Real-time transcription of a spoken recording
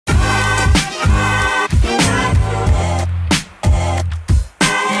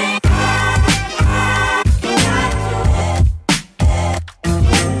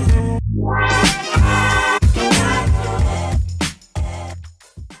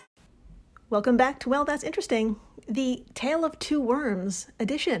Welcome back to Well, That's Interesting, the Tale of Two Worms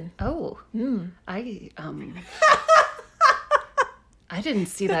edition. Oh, I didn't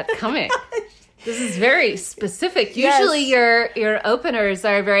see that coming. This is very specific. Yes. Usually your openers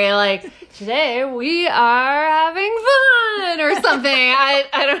are very like, today we are having fun or something. I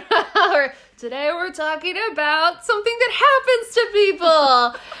don't know. Or today we're talking about something that happens to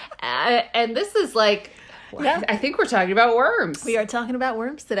people. And this is like, Yeah. I think we're talking about worms. We are talking about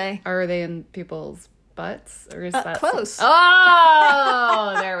worms today. Are they in people's butts? Or is that close.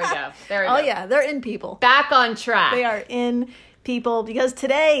 Oh, there we go. There we go. Oh, yeah, they're in people. Back on track. They are in people because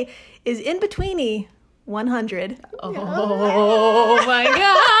today is In-Betweeny 100. Oh my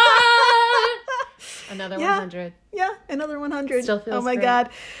God. Another Yeah. 100. Yeah, another 100. Still feels Oh my great. God.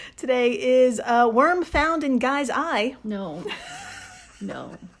 Today is a worm found in guy's eye. No.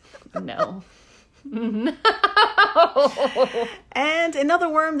 No. No. And another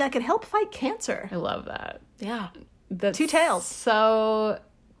worm that could help fight cancer. I love that. Yeah. That's Two tails. So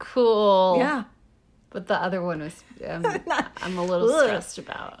cool. Yeah. But the other one was, I'm a little Ugh. stressed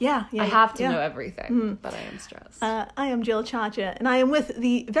about. Yeah, I have to yeah. know everything, but I am stressed. I am Jill Chacha, and I am with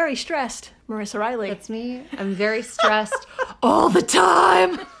the very stressed Marissa Riley. That's me. I'm very stressed all the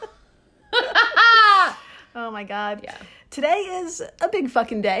time. Oh my God. Yeah. Today is a big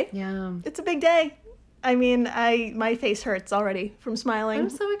fucking day. Yeah. It's a big day. I mean, my face hurts already from smiling. I'm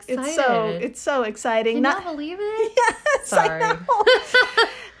so It's so exciting. Can you believe it? Yes, Sorry. I know.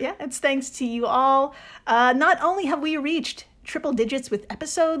 Yeah, it's thanks to you all. Not only have we reached triple digits with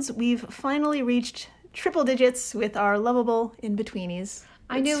episodes, we've finally reached triple digits with our lovable In-Betweenies.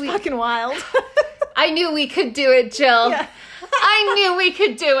 It's fucking wild. I knew we could do it, Jill. Yeah. I knew we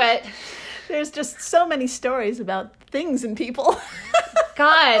could do it. There's just so many stories about things and people.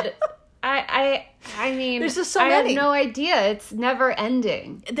 God, I mean, There's just so I many. have no idea. It's never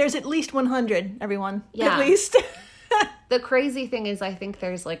ending. There's at least 100, everyone. Yeah. At least. The crazy thing is, I think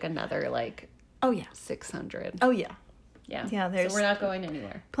there's like another like Oh, yeah. 600. Oh, yeah. Yeah. Yeah, there's- So we're not going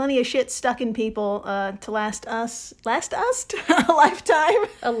anywhere. Plenty of shit stuck in people to last us a lifetime.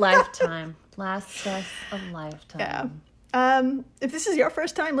 A lifetime. Last us a lifetime. Yeah. If this is your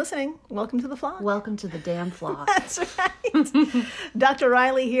first time listening, welcome to the flock. Welcome to the damn flock. That's right. Dr.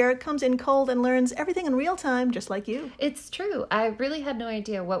 Riley here comes in cold and learns everything in real time, just like you. It's true. I really had no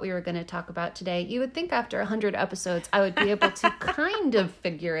idea what we were going to talk about today. You would think after 100 episodes, I would be able to kind of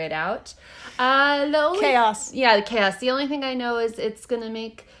figure it out. Chaos. Yeah, the chaos. The only thing I know is it's going to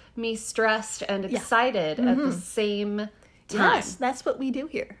make me stressed and excited at the same time. Yes, that's what we do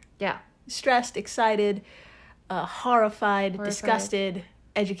here. Yeah. Stressed, excited, horrified, disgusted,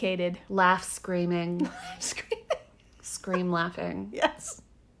 educated. Laugh, screaming, Screaming. scream laughing, Yes.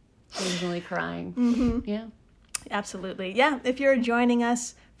 occasionally crying. Yeah. Absolutely. Yeah, if you're joining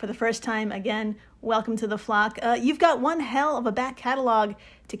us for the first time, again, welcome to the flock. You've got one hell of a back catalog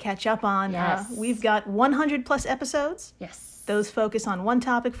to catch up on. Yes. We've got 100 plus episodes. Yes. Those focus on one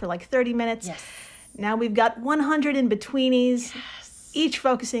topic for like 30 minutes. Yes. Now we've got 100 in-betweenies, Yes. each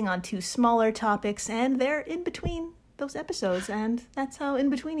focusing on two smaller topics, and they're in between those episodes, and that's how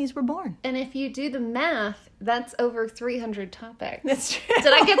in-betweenies were born. And if you do the math, that's over 300 topics. That's true.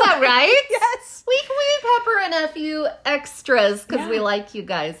 Did I get that right? Yes. We pepper in a few extras because we Yeah. like you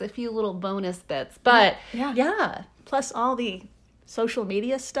guys, a few little bonus bits. But yeah. Plus all the social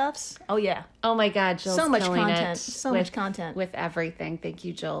media stuffs. Oh, yeah. Oh my God, Jill's So much killing content. it So with, much content. with everything. Thank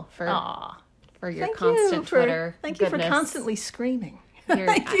you, Jill, for Aw. your Thank constant you for, Twitter. Thank you for goodness. constantly screaming. You're-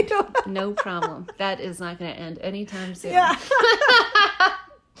 Thank you. No problem. That is not going to end anytime soon. Yeah.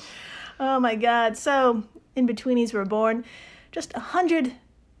 Oh my God. So, In-Betweenies were born just 100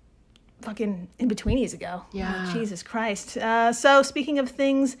 fucking In-Betweenies ago. Yeah. Oh, Jesus Christ. So, speaking of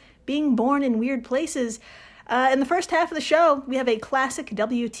things being born in weird places, in the first half of the show, we have a classic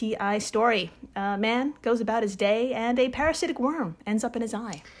WTI story. A man goes about his day, and a parasitic worm ends up in his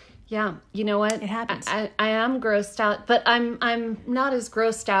eye. Yeah, you know what? It happens. I am grossed out, but I'm not as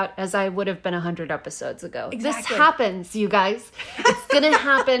grossed out as I would have been 100 episodes ago. This Exactly. happens, you guys. It's going to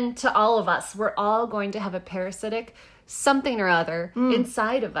happen to all of us. We're all going to have a parasitic something or other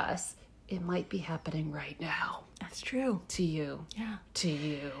inside of us. It might be happening right now That's true. to you. Yeah. To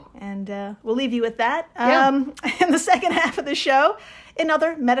you. And we'll leave you with that. Yeah. In the second half of the show,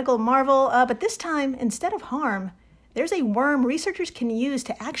 another medical marvel, but this time, instead of harm, there's a worm researchers can use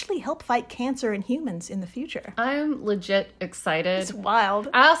to actually help fight cancer in humans in the future. I'm legit excited. It's wild.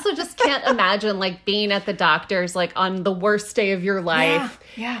 I also just can't imagine like being at the doctor's like on the worst day of your life.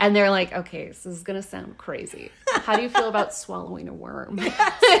 Yeah. And they're like, okay, this is going to sound crazy. How do you feel about swallowing a worm?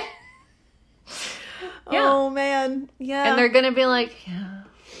 Oh, man. Yeah. And they're going to be like, yeah,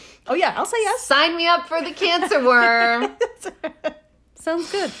 Oh, yeah, I'll say yes. Sign me up for the cancer worm.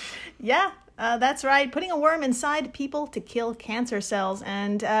 Sounds good. Yeah, that's right. Putting a worm inside people to kill cancer cells.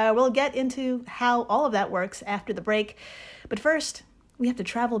 And we'll get into how all of that works after the break. But first, we have to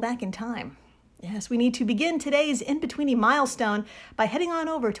travel back in time. Yes, we need to begin today's in-betweeny milestone by heading on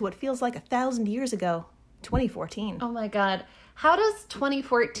over to what feels like 1,000 years ago, 2014. Oh my God. How does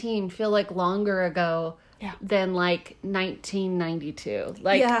 2014 feel like longer ago than like 1992?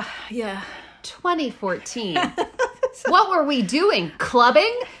 Like Yeah. 2014. What were we doing?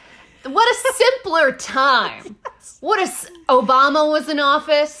 Clubbing? What a simpler time. What if Obama was in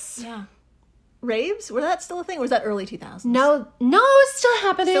office? Yeah. Raves? Was that still a thing, or was that early 2000s? No, it's still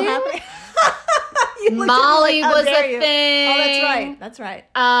happening. Still happening? Molly was a you. thing. Oh, that's right.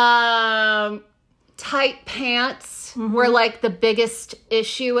 Tight pants were like the biggest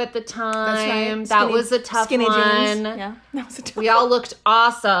issue at the time. That's right. That was a tough skinny one. jeans. Yeah, that was a tough We all looked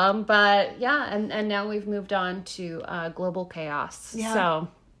awesome, but yeah, and now we've moved on to global chaos. Yeah. So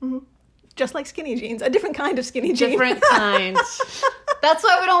just like skinny jeans, a different kind of skinny jean. different kind. That's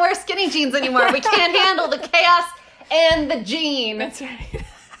why we don't wear skinny jeans anymore. We can't handle the chaos and the jean. That's right.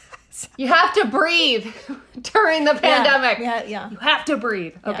 You have to breathe during the pandemic. Yeah. You have to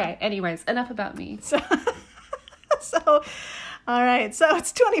breathe. Okay, anyways, enough about me. So, all right. So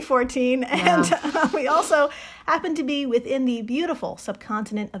it's 2014, and we also happen to be within the beautiful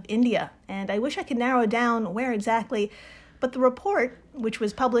subcontinent of India. And I wish I could narrow down where exactly, but the report, which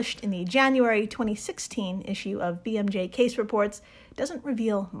was published in the January 2016 issue of BMJ Case Reports, doesn't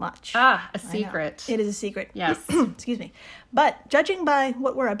reveal much. A secret. It is a secret. Yes. Excuse me. But judging by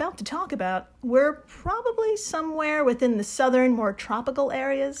what we're about to talk about, we're probably somewhere within the southern, more tropical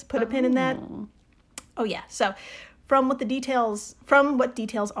areas. Put a pin in that. Oh, yeah. So from what details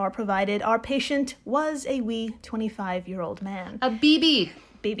are provided, our patient was a wee 25-year-old man. A BB.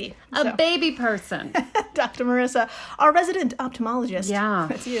 Baby. A baby person. Dr. Marissa, our resident ophthalmologist. Yeah.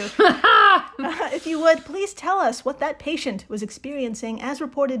 That's you. If you would, please tell us what that patient was experiencing as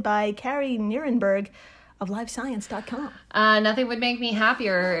reported by Carrie Nierenberg of LiveScience.com. Nothing would make me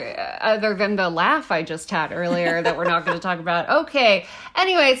happier other than the laugh I just had earlier that we're not going to talk about. Okay.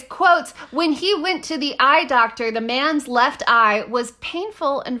 Anyways, quotes. When he went to the eye doctor, the man's left eye was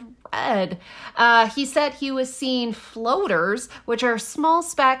painful and red. He said he was seeing floaters, which are small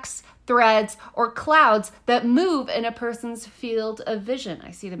specks, threads, or clouds that move in a person's field of vision.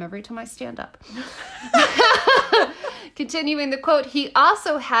 I see them every time I stand up. Continuing the quote, he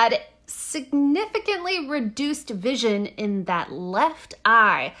also had significantly reduced vision in that left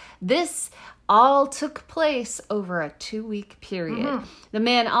eye. This all took place over a 2-week period. The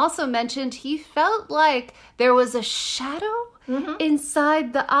man also mentioned he felt like there was a shadow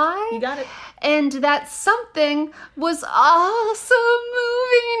inside the eye. You got it. And that something was also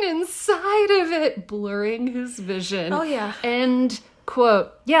moving inside of it, blurring his vision. Oh, yeah. And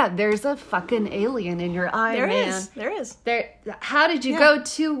quote, yeah, there's a fucking alien in your eye, man. There is. How did you go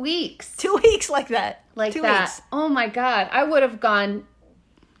 2 weeks? 2 weeks like that. Like 2 that. weeks. Oh my God. I would have gone.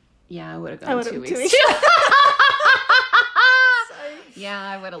 Yeah, I would have gone 2 weeks. 2 weeks. Yeah,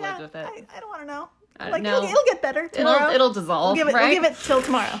 I would have lived with it. I don't want to know. Like, no. It'll get better tomorrow. It'll dissolve, We'll give it till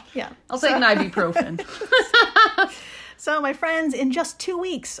tomorrow. Yeah. I'll take an ibuprofen. So, my friends, in just 2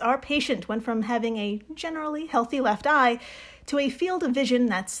 weeks, our patient went from having a generally healthy left eye to a field of vision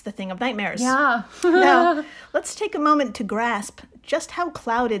that's the thing of nightmares. Yeah. Now, let's take a moment to grasp just how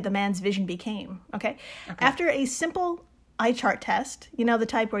clouded the man's vision became, okay? After a simple eye chart test, you know, the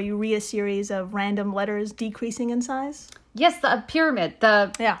type where you read a series of random letters decreasing in size? Yes, the pyramid.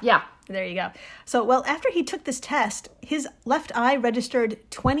 Yeah. There you go. So, well, after he took this test, his left eye registered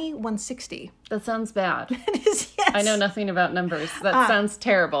 2160. That sounds bad. It is, yes. I know nothing about numbers. That sounds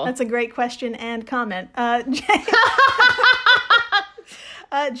terrible. That's a great question and comment.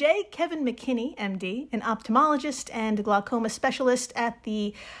 J. Kevin McKinney, MD, an ophthalmologist and glaucoma specialist at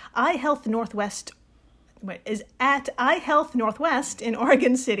the Eye Health Northwest in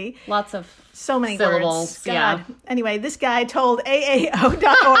Oregon City. Lots of so many syllables. words. God. Yeah. Anyway, this guy told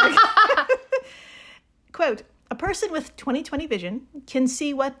AAO.org, quote, a person with 20/20 vision can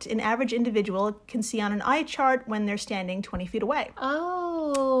see what an average individual can see on an eye chart when they're standing 20 feet away.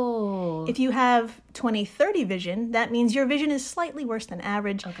 Oh. If you have 20/30 vision, that means your vision is slightly worse than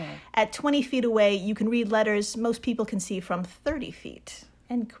average. Okay. At 20 feet away, you can read letters most people can see from 30 feet.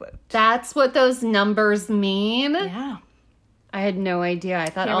 End quote. That's what those numbers mean? Yeah. I had no idea. I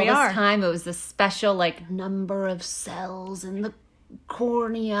thought Here all we this are. time it was a special, number of cells in the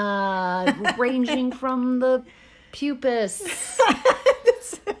cornea ranging from the pupus.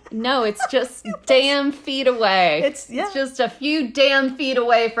 No, it's just damn feet away. It's just a few damn feet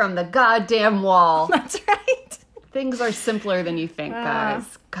away from the goddamn wall. That's right. Things are simpler than you think,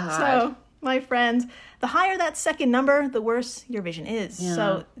 guys. God. So, my friends, the higher that second number, the worse your vision is. Yeah.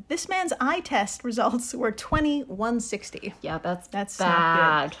 So this man's eye test results were 2160. Yeah, that's That's bad.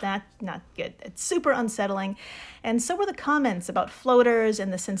 not good. That's not good. It's super unsettling. And so were the comments about floaters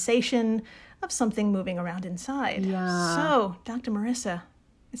and the sensation of something moving around inside. Yeah. So, Dr. Marissa,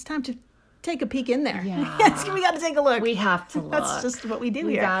 it's time to take a peek in there. Yeah. Yes, we got to take a look. We have to look. That's just what we do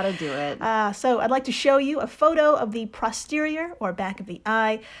We here. gotta do it. So I'd like to show you a photo of the posterior or back of the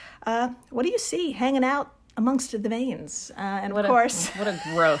eye. What do you see hanging out amongst the veins? And of course, What a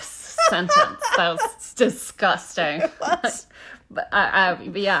gross sentence. That was disgusting. But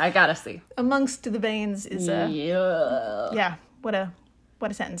yeah, I gotta see. amongst the veins is Yeah. what a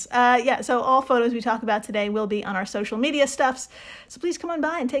sentence. So all photos we talk about today will be on our social media stuffs. So please come on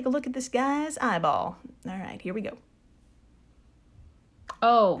by and take a look at this guy's eyeball. All right, here we go.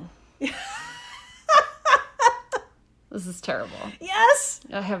 Oh. This is terrible. Yes.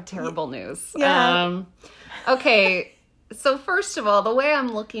 I have terrible news. Yeah. Okay, so first of all, the way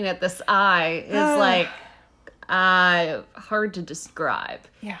I'm looking at this eye is hard to describe.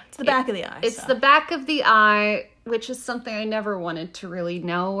 Yeah, it's the back of the eye. It's so. the back of the eye, which is something I never wanted to really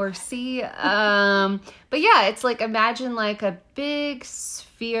know or see. But yeah, it's like, imagine like a big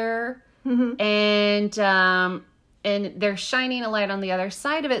sphere and they're shining a light on the other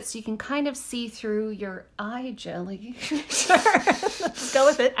side of it, so you can kind of see through your eye jelly. Sure. Let's go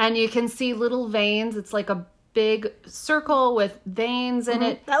with it. And you can see little veins. It's like a big circle with veins in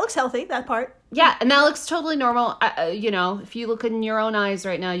it. That looks healthy, that part. Yeah, and that looks totally normal. If you look in your own eyes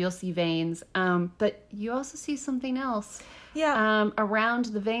right now, you'll see veins. But you also see something else. Yeah. Around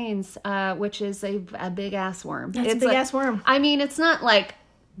the veins, which is a big ass worm. It's a big ass worm. I mean, it's not like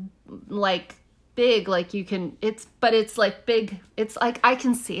big, like you can. It's like big. It's like I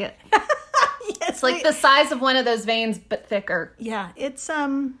can see it. It's like the size of one of those veins, but thicker. Yeah, it's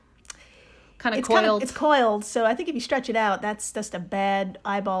Kind of coiled. It's coiled, so I think if you stretch it out, that's just a bad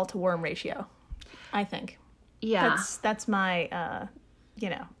eyeball to worm ratio. I think. Yeah. That's my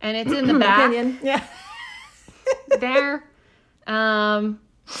And it's in the back opinion. Yeah. there. And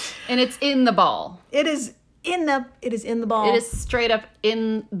it's in the ball. It is in the ball. It is straight up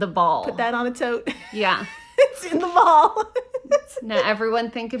in the ball. Put that on a tote. Yeah. It's in the ball. Now everyone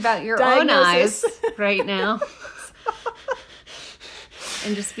think about your Diagnosis. own eyes right now.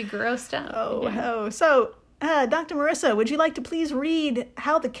 And just be grossed out. Oh. So, Dr. Marissa, would you like to please read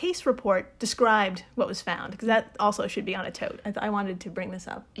how the case report described what was found? Because that also should be on a tote. I wanted to bring this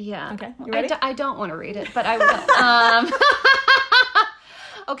up. Yeah. Okay, you ready? I don't want to read it, but I will.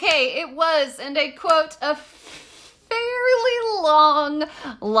 Okay, it was, and I quote, a fairly long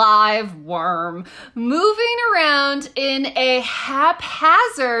live worm moving around in a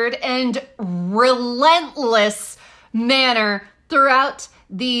haphazard and relentless manner throughout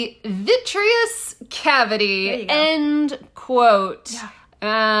the vitreous cavity. There you go. End quote.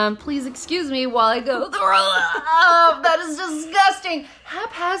 Yeah. Please excuse me while I go through. That is disgusting.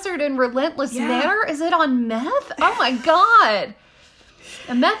 Haphazard and relentless manner? Is it on meth? Oh my God.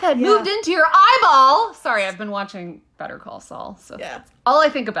 A meth head moved into your eyeball. Sorry, I've been watching Better Call Saul, so that's all I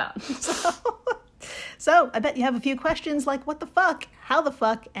think about. So, I bet you have a few questions like what the fuck, how the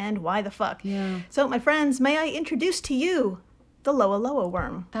fuck, and why the fuck. Yeah. So, my friends, may I introduce to you the Loa Loa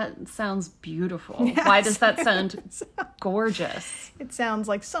worm? That sounds beautiful. Yeah, Why does that sound gorgeous? It sounds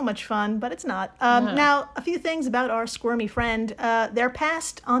like so much fun, but it's not. Now, a few things about our squirmy friend. They're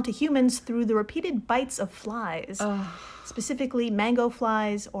passed onto humans through the repeated bites of flies, specifically mango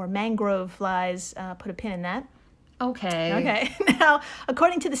flies or mangrove flies. Put a pin in that. Okay. Now,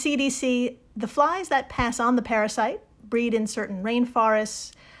 according to the CDC, the flies that pass on the parasite breed in certain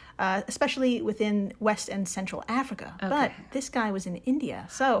rainforests, especially within West and Central Africa. Okay. But this guy was in India.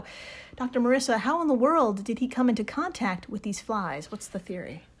 So, Dr. Marissa, how in the world did he come into contact with these flies? What's the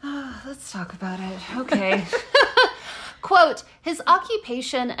theory? Let's talk about it. Okay. Quote, his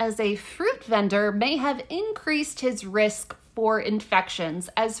occupation as a fruit vendor may have increased his risk for infections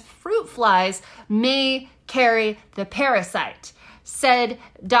as fruit flies may carry the parasite, said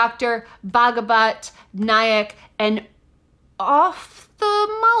Dr. Bhagavat Nayak, an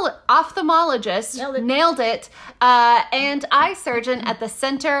ophthalmologist, nailed it, and eye surgeon at the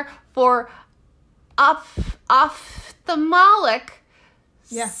Center for Ophthalmic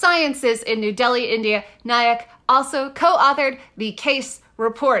Sciences in New Delhi, India. Nayak also co-authored the case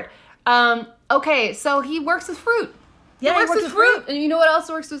report. Okay, so he works with fruit. Yeah, he works with fruit. And you know what else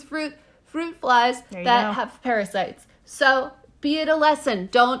works with fruit? Fruit flies that go. have parasites. So be it a lesson.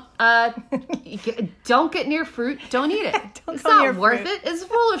 Don't get near fruit. Don't eat it. It's go near not worth fruit. it. It's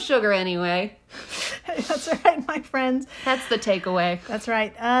full of sugar anyway. That's right, my friends. That's the takeaway. That's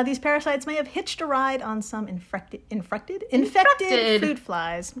right. These parasites may have hitched a ride on some infected fruit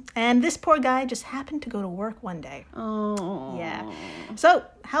flies. And this poor guy just happened to go to work one day. Oh. Yeah. So,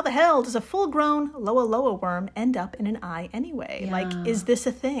 how the hell does a full-grown Loa worm end up in an eye anyway? Yeah. Like, is this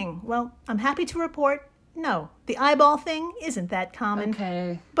a thing? Well, I'm happy to report, no. The eyeball thing isn't that common.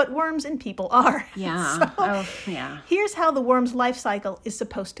 Okay. But worms and people are. Yeah. So, yeah. here's how the worm's life cycle is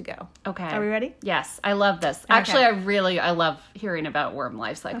supposed to go. Okay. Are we ready? Yes, I love this. Actually, I love hearing about worm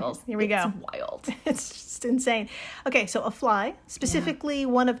life cycles. Here we go. It's wild. It's just insane. Okay, so a fly, specifically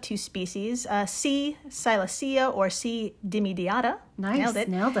one of two species, C. silacea or C. dimidiata. Nice. Nailed it.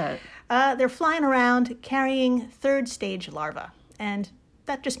 Nailed it. They're flying around carrying third stage larvae. And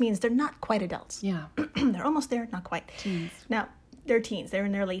that just means they're not quite adults. Yeah. They're almost there, not quite. Teens. Now, they're teens. They're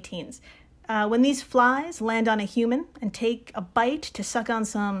in their late teens. When these flies land on a human and take a bite to suck on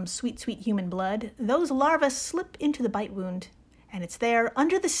some sweet, sweet human blood, those larvae slip into the bite wound, and it's there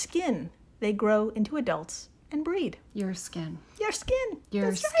under the skin they grow into adults and breed. Your skin. Your skin. Your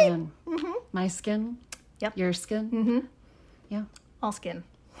That's skin. Right. Mm-hmm. My skin. Yep. Your skin. Mm-hmm. Yeah. All skin.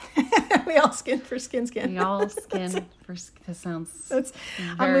 We all skin for skin. We all skin for that sounds.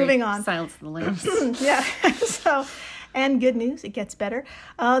 I'm moving on. Silence of the Lambs. Yeah. So, and good news, it gets better.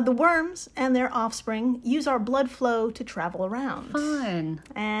 The worms and their offspring use our blood flow to travel around. Fun.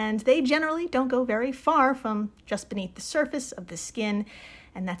 And they generally don't go very far from just beneath the surface of the skin.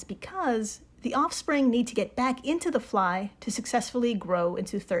 And that's because the offspring need to get back into the fly to successfully grow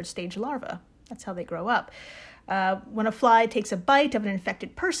into third stage larvae. That's how they grow up. When a fly takes a bite of an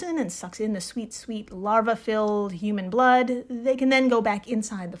infected person and sucks in the sweet, sweet larva-filled human blood, they can then go back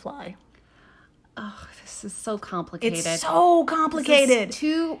inside the fly. Oh, this is so complicated. It's so complicated. This is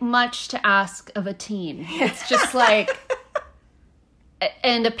too much to ask of a teen. It's just like,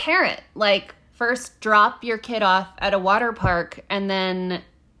 and a parent, like, first drop your kid off at a water park and then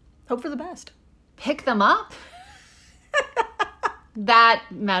hope for the best. Pick them up. That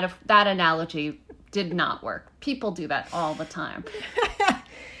analogy did not work. People do that all the time.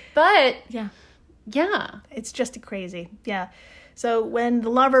 But yeah, it's just crazy. Yeah. So when the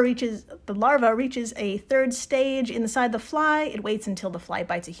larva reaches a third stage inside the fly, it waits until the fly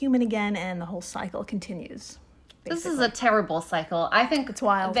bites a human again, and the whole cycle continues. Basically. This is a terrible cycle. I think it's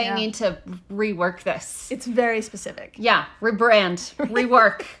wild. They need to rework this. It's very specific. Yeah, rebrand,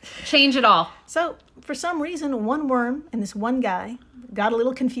 rework, change it all. So for some reason, one worm and this one guy got a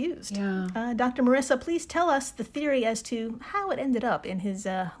little confused. Yeah. Dr. Marissa, please tell us the theory as to how it ended up in his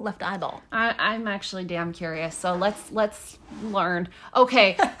left eyeball. I'm actually damn curious, so let's learn.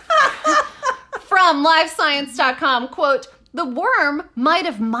 Okay. From livescience.com, quote, "The worm might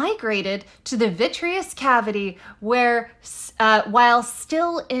have migrated to the vitreous cavity where, while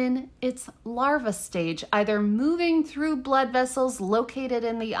still in its larva stage, either moving through blood vessels located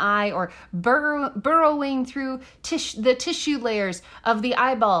in the eye or burrowing through the tissue layers of the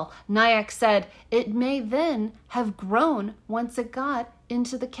eyeball. Nyack said it may then have grown once it got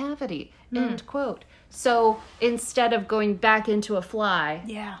into the cavity." End quote. So instead of going back into a fly,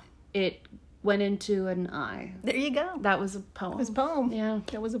 it went into an eye. There you go. That was a poem. It was a poem. Yeah.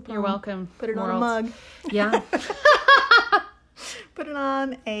 That was a poem. You're welcome. Put it world. on a mug. Yeah. Put it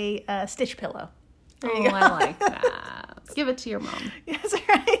on a stitch pillow. There you Oh, go. I like that. Give it to your mom. That's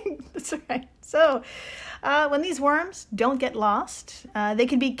right. That's right. So, when these worms don't get lost, they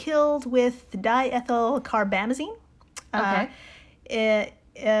can be killed with diethyl carbamazine. Okay. It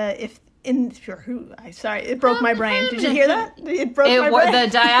broke my brain. Did you hear that? It broke my brain. The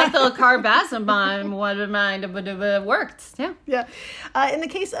diethyl carbazepine would have worked. Yeah. Yeah. In the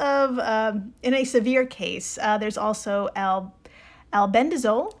case of, in a severe case, there's also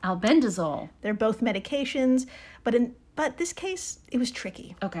albendazole. Albendazole. They're both medications, but this case, it was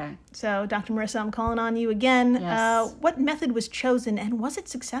tricky. Okay. So, Dr. Marissa, I'm calling on you again. Yes. What method was chosen, and was it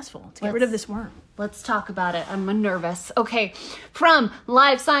successful to get rid of this worm? Let's talk about it. I'm nervous. Okay. From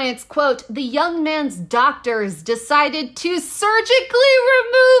Live Science, quote, "The young man's doctors decided to surgically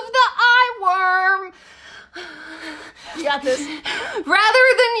remove the eye worm." You got this. Rather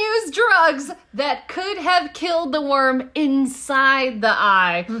than use drugs that could have killed the worm inside the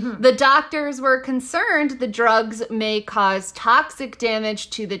eye. Mm-hmm. The doctors were concerned the drugs may cause toxic damage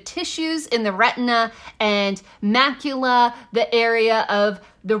to the tissues in the retina and macula, the area of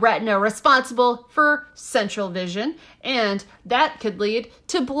the retina responsible for central vision, And that could lead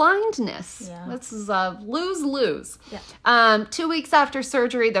to blindness. Yeah. This is a lose-lose. Yeah. 2 weeks after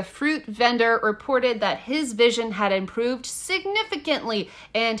surgery, the fruit vendor reported that his vision had improved significantly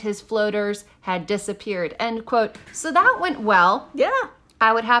and his floaters had disappeared. End quote. So that went well. Yeah.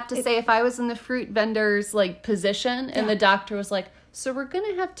 I would have to say if I was in the fruit vendor's like position and the doctor was like, so we're going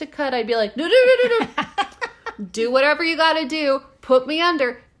to have to cut, I'd be like, no. Do whatever you got to do. Put me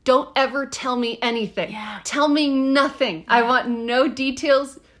under. Don't ever tell me anything. Yeah. Tell me nothing. I want no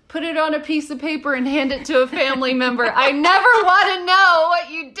details. Put it on a piece of paper and hand it to a family member. I never want to know what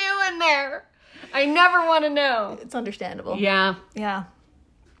you do in there. I never want to know. It's understandable. Yeah. Yeah.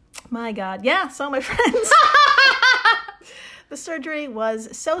 My God. Yeah. So, my friends, the surgery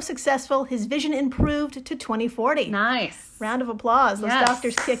was so successful, his vision improved to 20/40. Nice. Round of applause. Those Yes.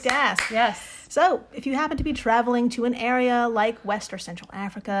 doctors kicked ass. Yes. So, if you happen to be traveling to an area like West or Central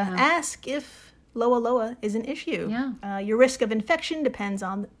Africa, ask if Loa Loa is an issue. Yeah. Your risk of infection depends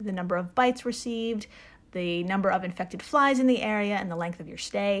on the number of bites received, the number of infected flies in the area, and the length of your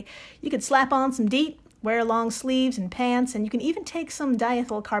stay. You could slap on some DEET, wear long sleeves and pants, and you can even take some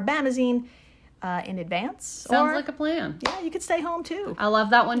diethyl carbamazine in advance. Sounds like a plan. Yeah, you could stay home too. I love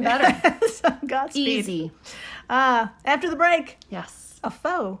that one better. So, Godspeed. Easy. After the break, Yes. a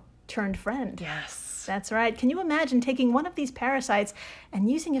foe turned friend. Yes. That's right. Can you imagine taking one of these parasites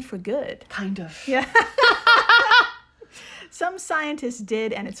and using it for good? Kind of. Yeah. Some scientists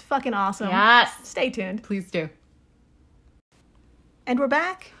did, and it's fucking awesome. Yes. Stay tuned. Please do. And we're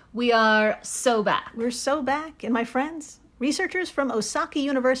back. We are so back. We're so back. And my friends, researchers from Osaka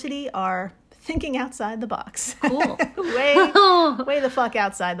University are thinking outside the box. Cool. way the fuck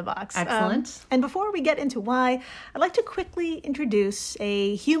outside the box. Excellent. And before we get into why, I'd like to quickly introduce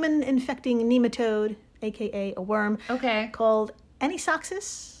a human-infecting nematode, aka a worm, Okay. called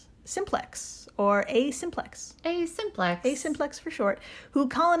Anisakis simplex, or A. simplex. A simplex. A. simplex for short, who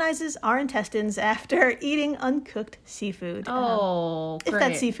colonizes our intestines after eating uncooked seafood. Oh, if great.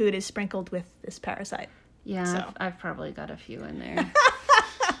 that seafood is sprinkled with this parasite. Yeah, So. I've probably got a few in there.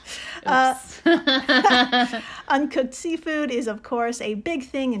 Uncooked seafood is, of course, a big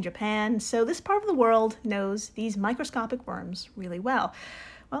thing in Japan, so this part of the world knows these microscopic worms really well.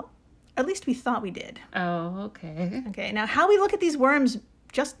 Well, at least we thought we did. Oh, okay. Okay, now how we look at these worms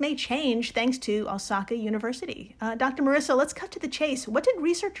just may change thanks to Osaka University. Dr. Marissa, let's cut to the chase. What did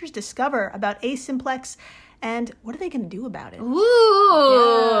researchers discover about A. simplex, and what are they going to do about it?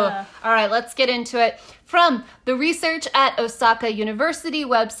 Ooh. Yeah. All right, let's get into it. From the Research at Osaka University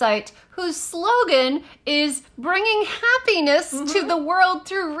website, whose slogan is bringing happiness to the world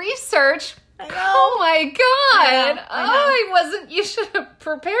through research. I know. Oh my God. I know. I wasn't, you should have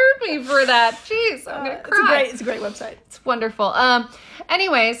prepared me for that. Jeez, I'm going to cry. It's a great website. It's wonderful.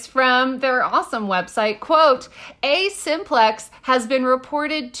 Anyways, from their awesome website, quote, A. simplex has been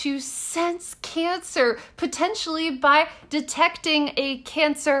reported to sense cancer, potentially by detecting a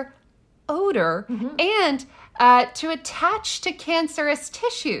cancer odor and to attach to cancerous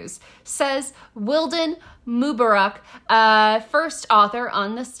tissues, says Wilden Mubarak, first author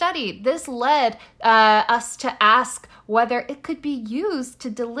on the study. This led us to ask whether it could be used to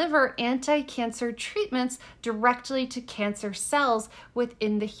deliver anti-cancer treatments directly to cancer cells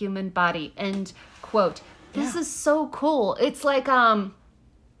within the human body. End quote. This is so cool. It's like a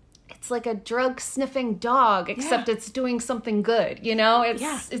drug sniffing dog, except it's doing something good, you know?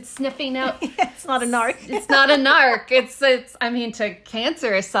 It's sniffing out. It's not a narc. It's not a narc. It's I mean, to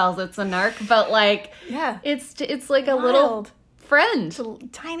cancerous cells it's a narc, but like it's like a little Wild. friend It's a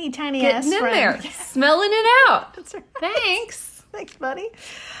tiny getting ass in friend. there, smelling it out. That's right. Thanks. Thanks, buddy.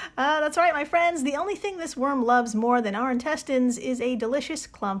 That's right, my friends. The only thing this worm loves more than our intestines is a delicious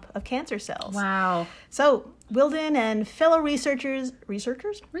clump of cancer cells. Wow. So, Wilden and fellow researchers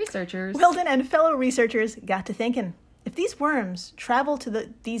got to thinking, if these worms travel to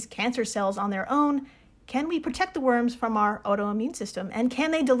these cancer cells on their own, can we protect the worms from our autoimmune system? And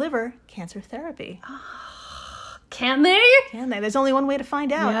can they deliver cancer therapy? Can they? Can they? There's only one way to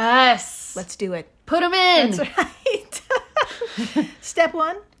find out. Yes. Let's do it. Put them in. That's right. Step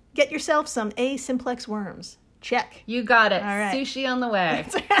 1, get yourself some A. simplex worms. Check. You got it. All right. Sushi on the way.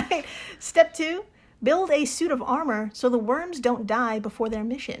 That's right. Step 2, build a suit of armor so the worms don't die before their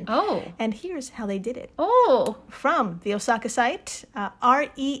mission. Oh. And here's how they did it. Oh. From the Osaka site,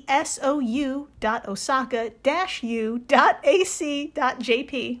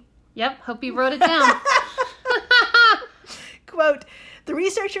 resou.osaka-u.ac.jp. Yep. Hope you wrote it down. Quote, the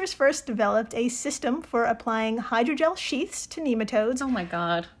researchers first developed a system for applying hydrogel sheaths to nematodes Oh my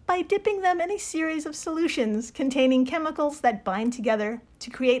God. by dipping them in a series of solutions containing chemicals that bind together to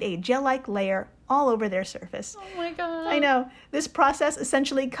create a gel-like layer all over their surface. Oh my God. I know. This process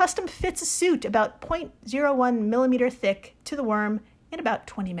essentially custom fits a suit about 0.01 millimeter thick to the worm in about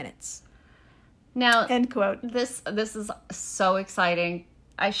 20 minutes. Now, End quote. this is so exciting.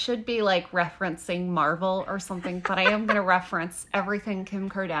 I should be like referencing Marvel or something, but I am going to reference everything Kim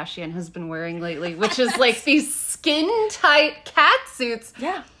Kardashian has been wearing lately, which is like these skin-tight cat suits.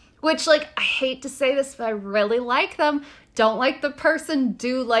 Yeah. Which, like, I hate to say this, but I really like them. Don't like the person,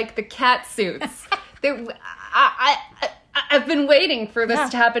 do like the cat suits. I've been waiting for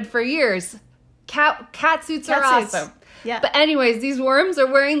this to happen for years. Cat suits are awesome. Yeah. But anyways, these worms are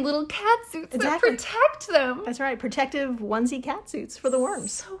wearing little cat suits that protect them. That's right. Protective onesie cat suits for the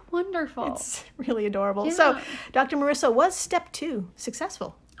worms. So wonderful. It's really adorable. Yeah. So, Dr. Marissa, was step 2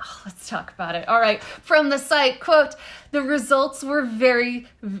 successful? Oh, let's talk about it. All right. From the site, quote, the results were very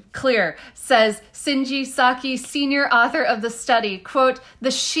clear, says Shinji Saki, senior author of the study. Quote, the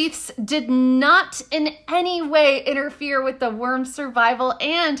sheaths did not in any way interfere with the worm's survival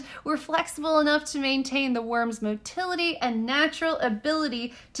and were flexible enough to maintain the worm's motility and natural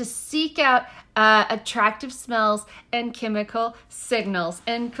ability to seek out attractive smells and chemical signals,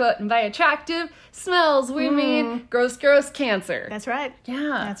 end quote. And by attractive smells, we mean gross cancer. That's right.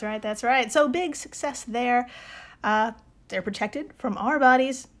 Yeah. That's right. So big success there. They're protected from our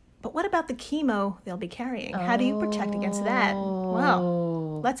bodies. But what about the chemo they'll be carrying? How do you protect against that?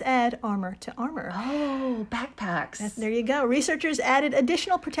 Well, let's add armor to armor. Oh, backpacks. There you go. Researchers added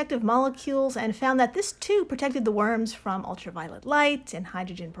additional protective molecules and found that this too protected the worms from ultraviolet light and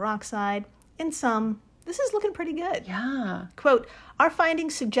hydrogen peroxide. In sum, this is looking pretty good. Yeah. Quote, our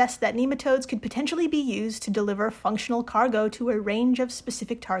findings suggest that nematodes could potentially be used to deliver functional cargo to a range of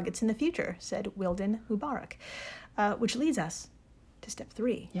specific targets in the future, said Wilden Mubarak, which leads us to step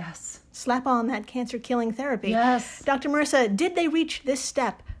 3. Yes. Slap on that cancer-killing therapy. Yes. Dr. Marissa, did they reach this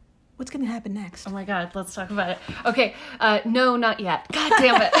step? What's going to happen next? Oh my God, let's talk about it. Okay, no, not yet. God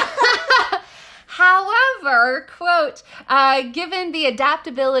damn it. However, quote, given the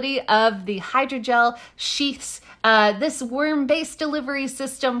adaptability of the hydrogel sheaths, this worm-based delivery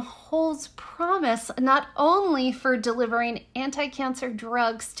system holds promise not only for delivering anti-cancer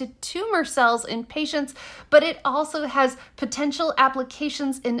drugs to tumor cells in patients, but it also has potential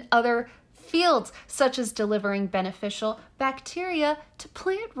applications in other fields, such as delivering beneficial bacteria to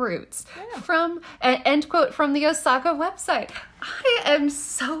plant roots. From, end quote, from the Osaka website. I am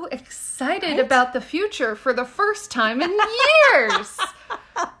so excited about the future for the first time in years.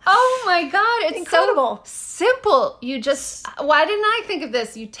 Oh my God, it's incredible. So simple. You just, why didn't I think of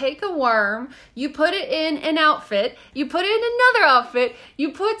this? You take a worm, you put it in an outfit, you put it in another outfit,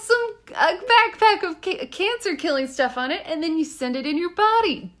 you put a backpack of cancer killing stuff on it, and then you send it in your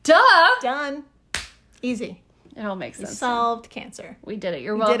body. Duh. Done. Easy. It all makes sense. Solved cancer. We did it.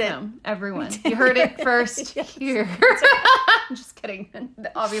 You're We did welcome, everyone. You heard it first here. I'm just kidding.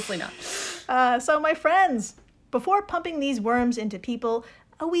 Obviously not. So my friends, before pumping these worms into people,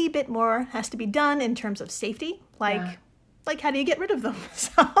 a wee bit more has to be done in terms of safety, like how do you get rid of them?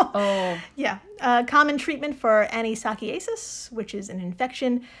 Common treatment for anisakiasis, which is an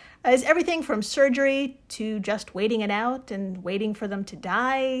infection, is everything from surgery to just waiting it out and waiting for them to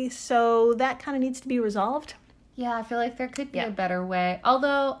die. So that kind of needs to be resolved. Yeah, I feel like there could be a better way.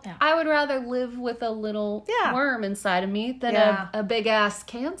 Although I would rather live with a little worm inside of me than a big ass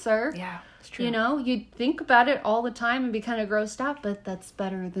cancer. Yeah, it's true. You know, you'd think about it all the time and be kind of grossed out, but that's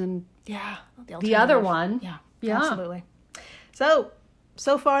better than the other one. Yeah, absolutely.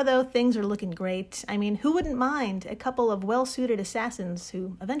 So far, though, things are looking great. I mean, who wouldn't mind a couple of well-suited assassins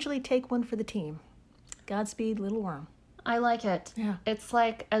who eventually take one for the team? Godspeed, little worm. I like it. Yeah. It's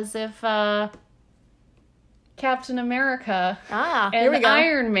like as if Captain America here we and go.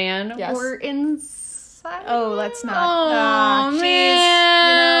 Iron Man were inside. Oh, let's not. Oh, Jeez.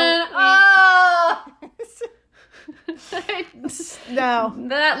 man. No.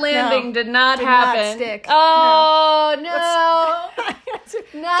 That landing did not happen. Not stick. Oh, no.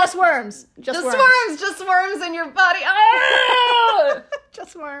 Just worms. Just worms in your body. Oh!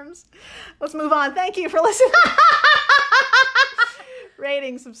 Just worms. Let's move on. Thank you for listening.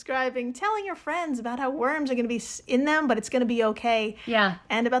 Rating, subscribing, telling your friends about how worms are going to be in them, but it's going to be okay. Yeah.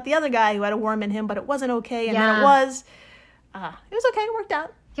 And about the other guy who had a worm in him, but it wasn't okay, and then it was. It was okay. It worked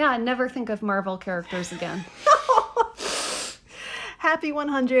out. Yeah, never think of Marvel characters again. Happy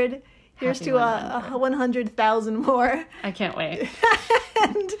 100. Here's to 100,000 more. I can't wait.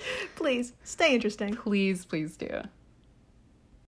 And please, stay interesting. Please do.